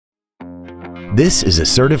This is a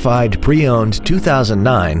certified pre-owned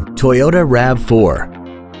 2009 Toyota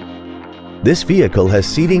RAV4. This vehicle has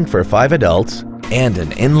seating for 5 adults and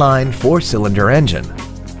an inline 4-cylinder engine.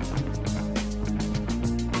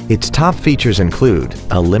 Its top features include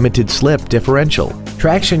a limited slip differential,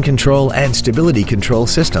 traction control and stability control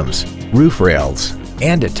systems, roof rails,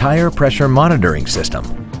 and a tire pressure monitoring system.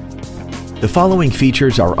 The following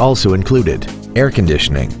features are also included: air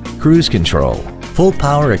conditioning, cruise control, full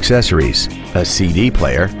power accessories, a CD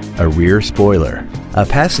player, a rear spoiler, a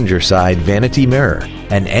passenger side vanity mirror,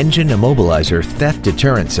 an engine immobilizer theft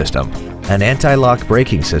deterrent system, an anti-lock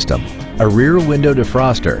braking system, a rear window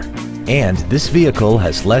defroster, and this vehicle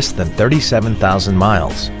has less than 37,000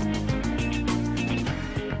 miles.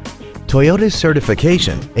 Toyota's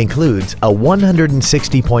certification includes a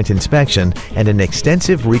 160-point inspection and an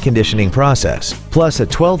extensive reconditioning process, plus a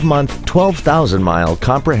 12-month, 12,000-mile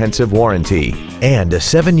comprehensive warranty and a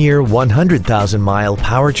 7-year, 100,000-mile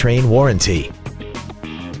powertrain warranty.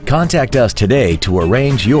 Contact us today to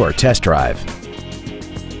arrange your test drive.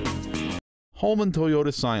 Holman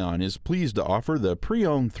Toyota Scion is pleased to offer the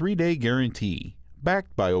pre-owned 3-day guarantee.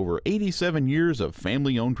 Backed by over 87 years of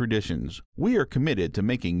family-owned traditions, we are committed to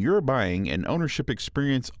making your buying and ownership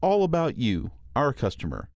experience all about you, our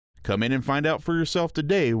customer. Come in and find out for yourself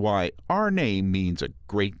today why our name means a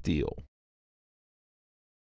great deal.